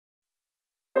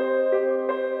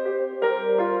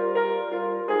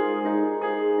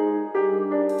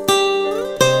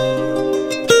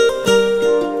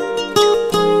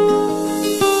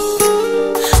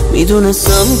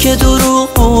میدونستم که دروغ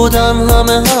بودن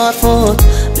همه حرفات،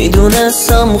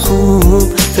 میدونستم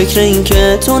خوب فکر این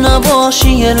که تو نباشی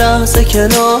یه لحظه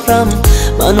کنارم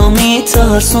منو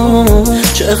میترسون.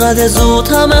 چقدر زود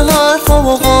همه حرفا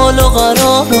و قال و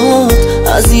قرارات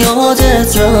از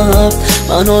یادت رفت،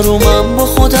 من آرومم با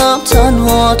خودم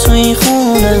تنها تو این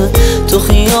خونه تو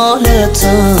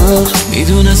خیالتم.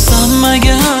 میدونستم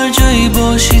مگه هر جایی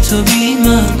باشی تو بی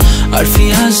من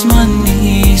حرفی از من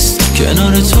نیست،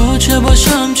 کنار تو چه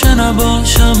باشم چه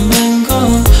نباشم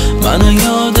انگار منو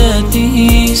یادت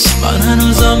نیست. من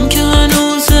هنوزم که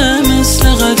هنوزه مثل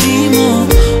قدیم و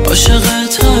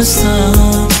عاشقت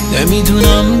هستم،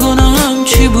 نمیدونم گناهم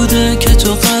چی بوده که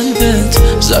تو قلبت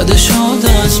زده شد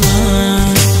از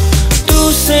من.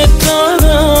 دوست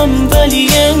دارم ولی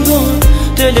انگار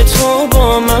دل تو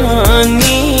با من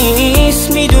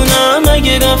نیست، میدونم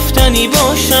اگه رفتنی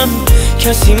باشم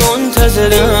کسی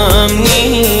منتظرم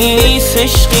نیست.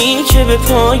 عشقی که به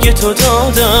پای تو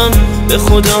دادم به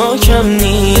خدا کم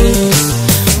نیست.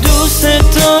 دوست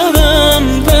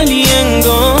دارم ولی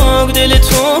انگار دل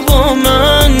تو با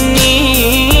من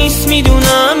نیست،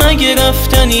 میدونم اگه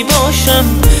رفتنی باشم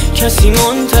کسی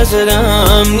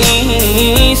منتظرم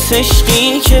نیست.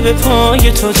 عشقی که به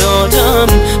پای تو دادم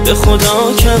به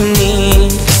خدا کم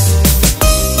نیست.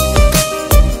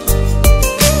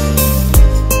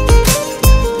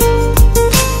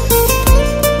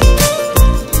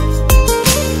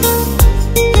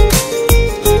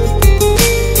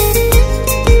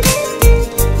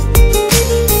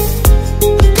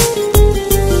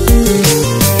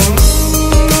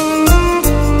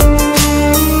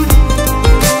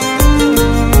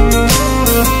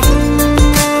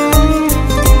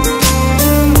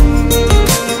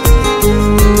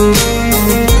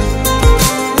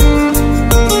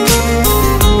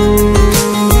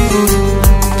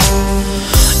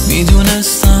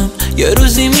 یه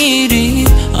روزی میری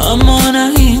اما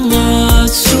نه اینقدر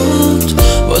زود،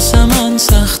 واسه من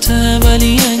سخته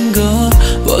ولی انگار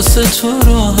واسه تو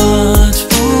راحت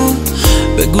بود.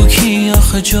 بگو کی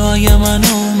آخه جای من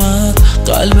اومد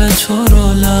قلب تو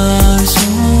رو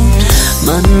لرزوند.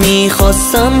 من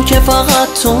میخواستم که فقط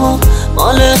تو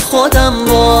مال خودم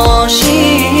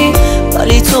باشی،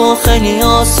 ولی تو خیلی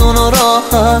آسون و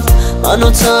راحت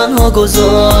منو تنها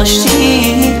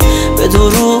گذاشتی. به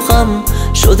دروغم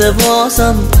شده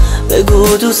بازم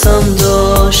بگو دوستم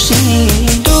داشتی.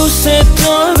 دوست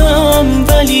دارم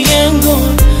ولی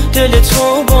انگار دل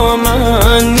تو با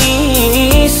من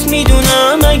نیست،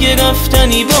 میدونم اگه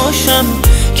رفتنی باشم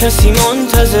کسی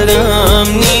منتظرم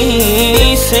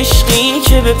نیست. عشقی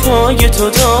که به پای تو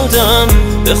دادم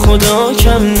به خدا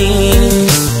کم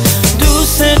نیست.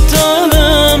 دوست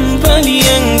دارم ولی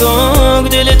انگار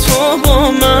دل تو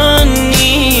با من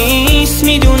نیست،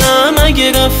 میدونم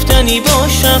اگه رفتنی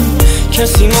باشم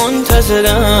کسی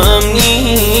منتظرم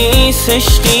نیست.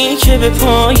 عشقی که به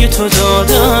پای تو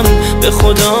دادم به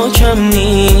خدا کم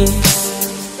نیست.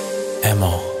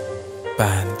 Emo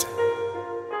Band.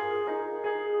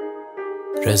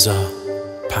 رضا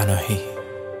پناهی.